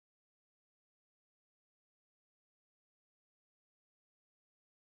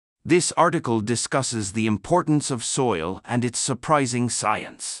This article discusses the importance of soil and its surprising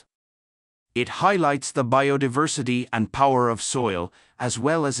science. It highlights the biodiversity and power of soil, as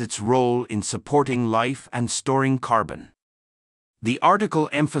well as its role in supporting life and storing carbon. The article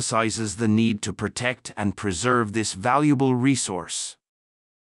emphasizes the need to protect and preserve this valuable resource.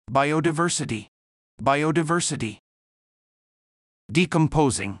 Biodiversity. Biodiversity.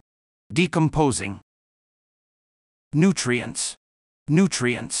 Decomposing. Decomposing. Nutrients.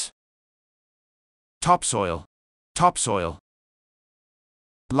 Nutrients. Topsoil. Topsoil.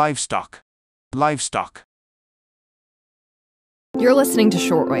 Livestock. Livestock. You're listening to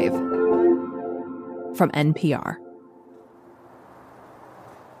Shortwave from NPR.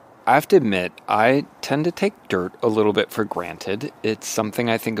 I have to admit, I tend to take dirt a little bit for granted. It's something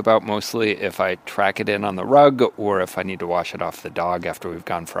I think about mostly if I track it in on the rug or if I need to wash it off the dog after we've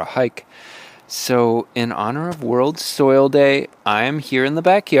gone for a hike. So, in honor of World Soil Day, I am here in the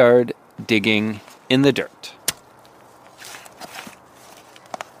backyard digging in the dirt.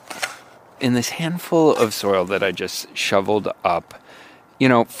 In this handful of soil that I just shoveled up,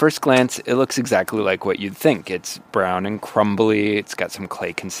 first glance, it looks exactly like what you'd think. It's brown and crumbly. It's got some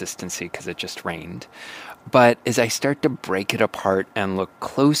clay consistency because it just rained. But as I start to break it apart and look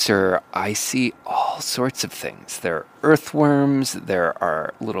closer, I see all sorts of things. There are earthworms. There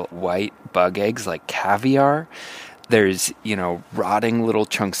are little white bug eggs like caviar. There's, rotting little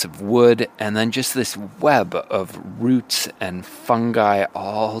chunks of wood, and then just this web of roots and fungi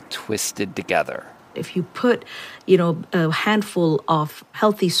all twisted together. If you put, a handful of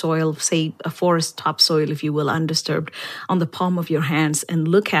healthy soil, say a forest topsoil, if you will, undisturbed, on the palm of your hands and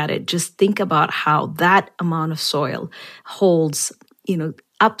look at it, just think about how that amount of soil holds,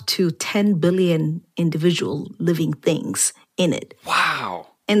 up to 10 billion individual living things in it. Wow.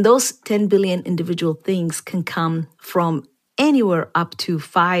 And those 10 billion individual things can come from anywhere up to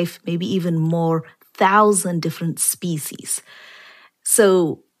 5, maybe even more, 1,000 different species.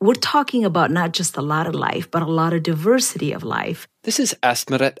 So we're talking about not just a lot of life, but a lot of diversity of life. This is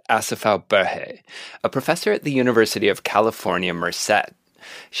Asmeret Asafau-Berhe, a professor at the University of California, Merced.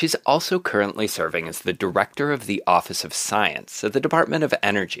 She's also currently serving as the director of the Office of Science at the Department of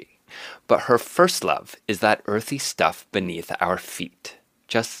Energy. But her first love is that earthy stuff beneath our feet.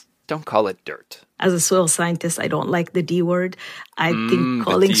 Just don't call it dirt. As a soil scientist, I don't like the D word. I think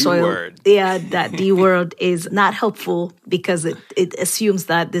calling soil, that D word is not helpful because it assumes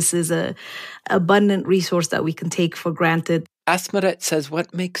that this is a abundant resource that we can take for granted. Asmeret says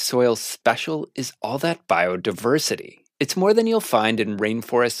what makes soil special is all that biodiversity. It's more than you'll find in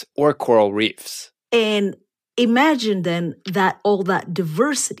rainforests or coral reefs. And imagine then that all that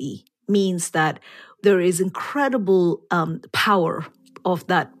diversity means that there is incredible power of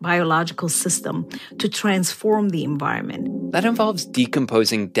that biological system to transform the environment. That involves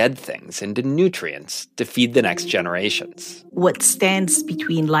decomposing dead things into nutrients to feed the next generations. What stands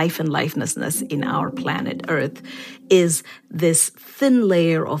between life and lifelessness in our planet Earth is this thin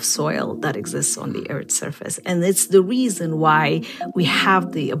layer of soil that exists on the Earth's surface. And it's the reason why we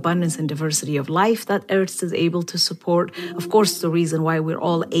have the abundance and diversity of life that Earth is able to support. Of course, the reason why we're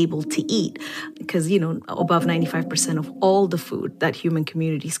all able to eat, because, above 95% of all the food that human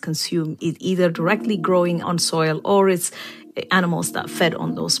communities consume is either directly growing on soil or it's animals that fed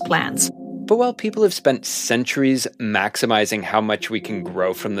on those plants. But while people have spent centuries maximizing how much we can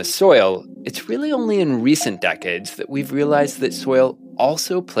grow from the soil, it's really only in recent decades that we've realized that soil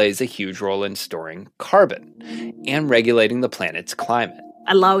also plays a huge role in storing carbon and regulating the planet's climate.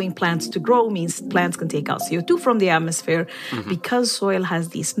 Allowing plants to grow means plants can take out CO2 from the atmosphere. Mm-hmm. Because soil has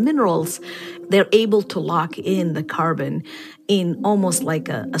these minerals, they're able to lock in the carbon in almost like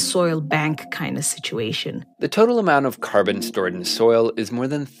a soil bank kind of situation. The total amount of carbon stored in soil is more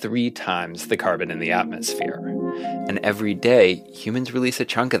than 3 times the carbon in the atmosphere. And every day, humans release a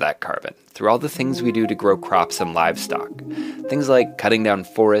chunk of that carbon through all the things we do to grow crops and livestock. Things like cutting down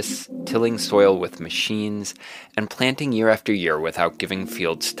forests, tilling soil with machines, and planting year after year without giving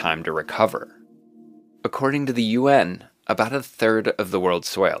fields time to recover. According to the UN, about 1/3 of the world's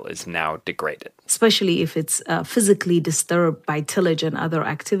soil is now degraded. Especially if it's physically disturbed by tillage and other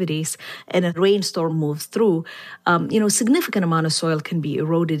activities, and a rainstorm moves through, significant amount of soil can be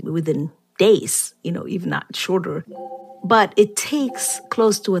eroded within days, even not shorter. But it takes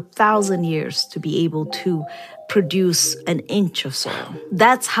close to 1,000 years to be able to produce an inch of soil.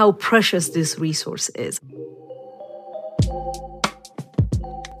 That's how precious this resource is.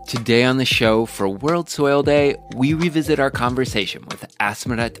 Today on the show, for World Soil Day, we revisit our conversation with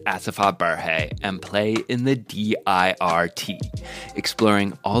Asmaret Assefa Barhe and play in the DIRT,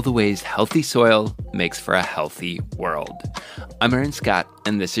 exploring all the ways healthy soil makes for a healthy world. I'm Aaron Scott,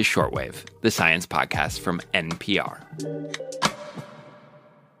 and this is Shortwave, the science podcast from NPR.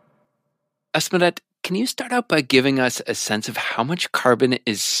 Asmaret, can you start out by giving us a sense of how much carbon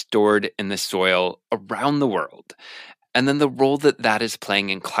is stored in the soil around the world, and then the role that that is playing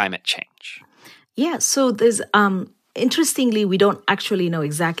in climate change? Yeah, so there's, interestingly, we don't actually know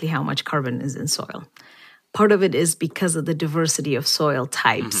exactly how much carbon is in soil. Part of it is because of the diversity of soil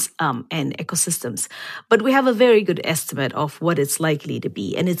types and ecosystems. But we have a very good estimate of what it's likely to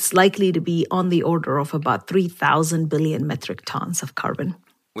be, and it's likely to be on the order of about 3,000 billion metric tons of carbon.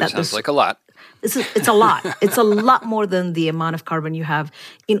 Which sounds like a lot. It's a lot. It's a lot more than the amount of carbon you have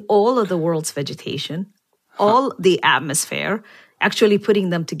in all of the world's vegetation, all the atmosphere, actually putting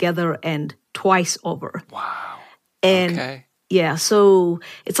them together and twice over. Wow. And okay. Yeah, so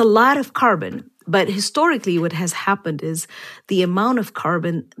it's a lot of carbon. But historically, what has happened is the amount of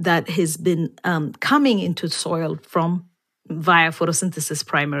carbon that has been coming into soil from via photosynthesis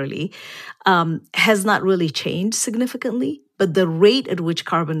primarily has not really changed significantly. But the rate at which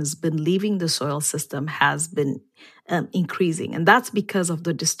carbon has been leaving the soil system has been increasing. And that's because of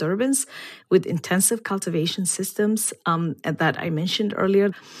the disturbance with intensive cultivation systems that I mentioned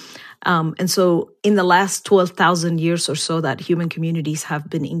earlier. And so in the last 12,000 years or so that human communities have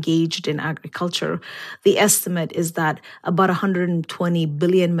been engaged in agriculture, the estimate is that about 120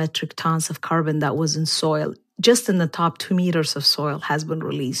 billion metric tons of carbon that was in soil, just in the top 2 meters of soil, has been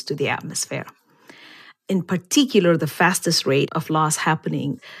released to the atmosphere. In particular, the fastest rate of loss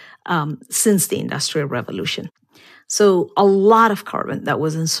happening since the Industrial Revolution. So a lot of carbon that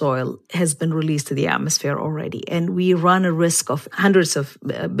was in soil has been released to the atmosphere already. And we run a risk of hundreds of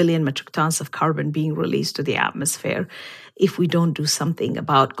billion metric tons of carbon being released to the atmosphere if we don't do something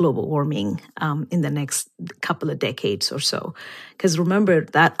about global warming in the next couple of decades or so. Because remember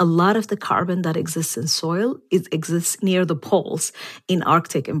that a lot of the carbon that exists in soil exists near the poles in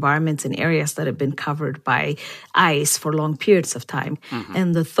Arctic environments in areas that have been covered by ice for long periods of time. Mm-hmm.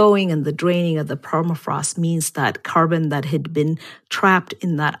 And the thawing and the draining of the permafrost means that carbon that had been trapped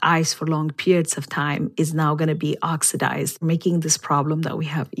in that ice for long periods of time is now going to be oxidized, making this problem that we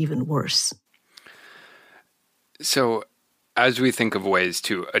have even worse. So as we think of ways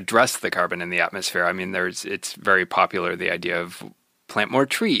to address the carbon in the atmosphere, I mean, it's very popular, the idea of plant more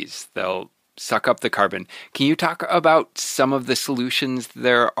trees. They'll suck up the carbon. Can you talk about some of the solutions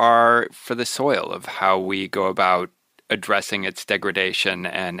there are for the soil, of how we go about addressing its degradation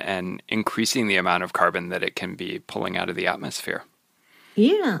and increasing the amount of carbon that it can be pulling out of the atmosphere?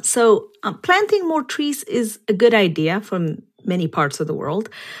 Yeah, so planting more trees is a good idea from many parts of the world.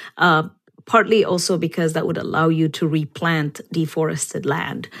 Partly also because that would allow you to replant deforested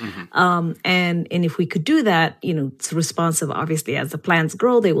land. Mm-hmm. And if we could do that, it's responsive. Obviously, as the plants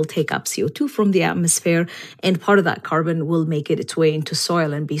grow, they will take up CO2 from the atmosphere, and part of that carbon will make it its way into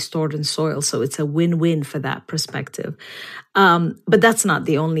soil and be stored in soil. So it's a win-win for that perspective. But that's not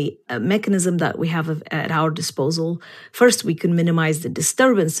the only mechanism that we have at our disposal. First, we can minimize the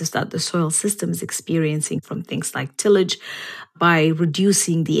disturbances that the soil system is experiencing from things like tillage by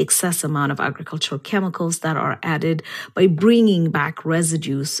reducing the excess amount of agricultural chemicals that are added, by bringing back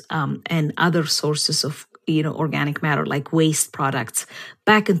residues and other sources of organic matter like waste products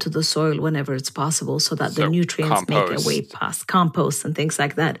back into the soil whenever it's possible, so that the nutrients make their way past compost and things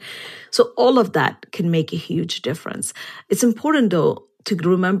like that. So all of that can make a huge difference. It's important, though, to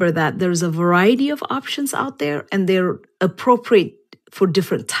remember that there's a variety of options out there, and they're appropriate for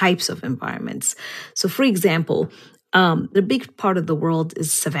different types of environments. So, for example, the big part of the world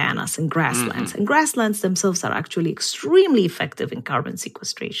is savannas and grasslands. Mm-hmm. And grasslands themselves are actually extremely effective in carbon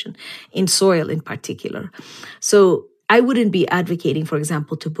sequestration, in soil in particular. So I wouldn't be advocating, for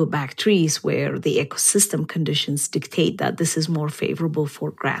example, to put back trees where the ecosystem conditions dictate that this is more favorable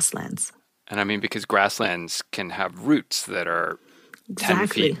for grasslands. And I mean, because grasslands can have roots that are 10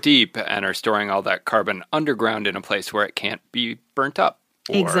 feet deep and are storing all that carbon underground in a place where it can't be burnt up.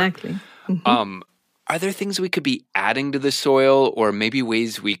 Exactly. Mm-hmm. Are there things we could be adding to the soil, or maybe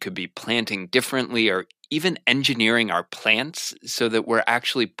ways we could be planting differently, or even engineering our plants so that we're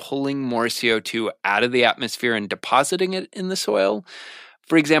actually pulling more CO2 out of the atmosphere and depositing it in the soil?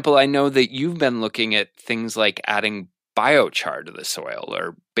 For example, I know that you've been looking at things like adding biochar to the soil,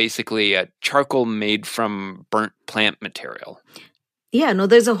 or basically a charcoal made from burnt plant material. Yeah, no,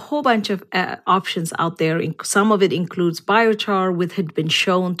 there's a whole bunch of options out there. Some of it includes biochar, which had been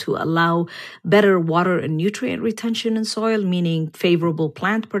shown to allow better water and nutrient retention in soil, meaning favorable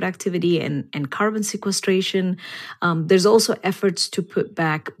plant productivity and carbon sequestration. There's also efforts to put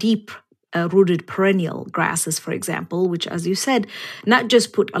back deep rooted perennial grasses, for example, which, as you said, not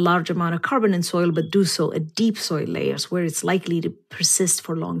just put a large amount of carbon in soil, but do so at deep soil layers where it's likely to persist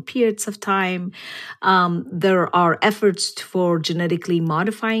for long periods of time. There are efforts for genetically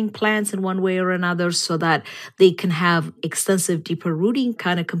modifying plants in one way or another so that they can have extensive deeper rooting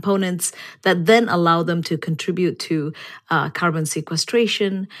kind of components that then allow them to contribute to carbon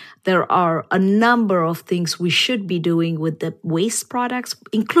sequestration. There are a number of things we should be doing with the waste products,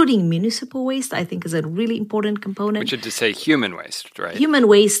 including municipal waste, I think is a really important component. Which is to say human waste, right? Human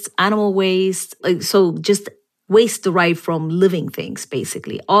waste, animal waste, so just waste derived from living things,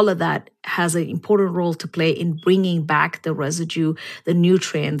 basically. All of that has an important role to play in bringing back the residue, the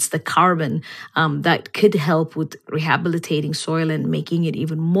nutrients, the carbon that could help with rehabilitating soil and making it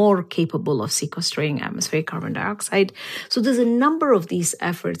even more capable of sequestering atmospheric carbon dioxide. So there's a number of these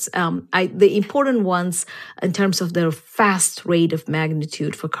efforts. The important ones in terms of their fast rate of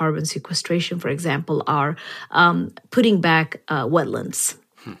magnitude for carbon sequestration, for example, are putting back wetlands.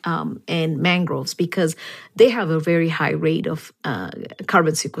 And mangroves, because they have a very high rate of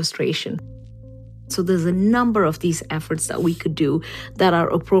carbon sequestration. So there's a number of these efforts that we could do that are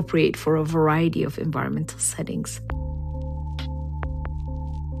appropriate for a variety of environmental settings.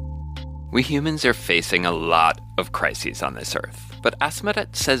 We humans are facing a lot of crises on this earth, but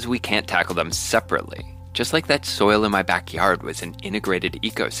Asmadat says we can't tackle them separately. Just like that soil in my backyard was an integrated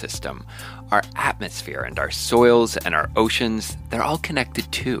ecosystem, our atmosphere and our soils and our oceans, they're all connected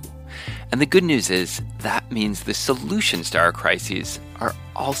too. And the good news is that means the solutions to our crises are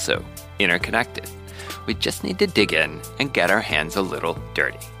also interconnected. We just need to dig in and get our hands a little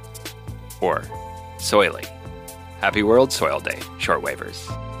dirty. Or soily. Happy World Soil Day, shortwavers.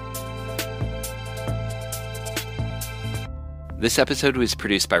 This episode was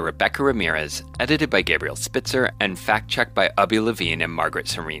produced by Rebecca Ramirez, edited by Gabriel Spitzer, and fact-checked by Abby Levine and Margaret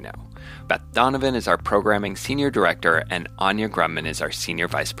Serino. Beth Donovan is our Programming Senior Director, and Anya Grumman is our Senior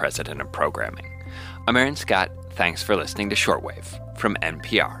Vice President of Programming. I'm Aaron Scott. Thanks for listening to Shortwave from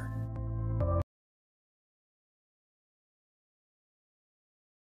NPR.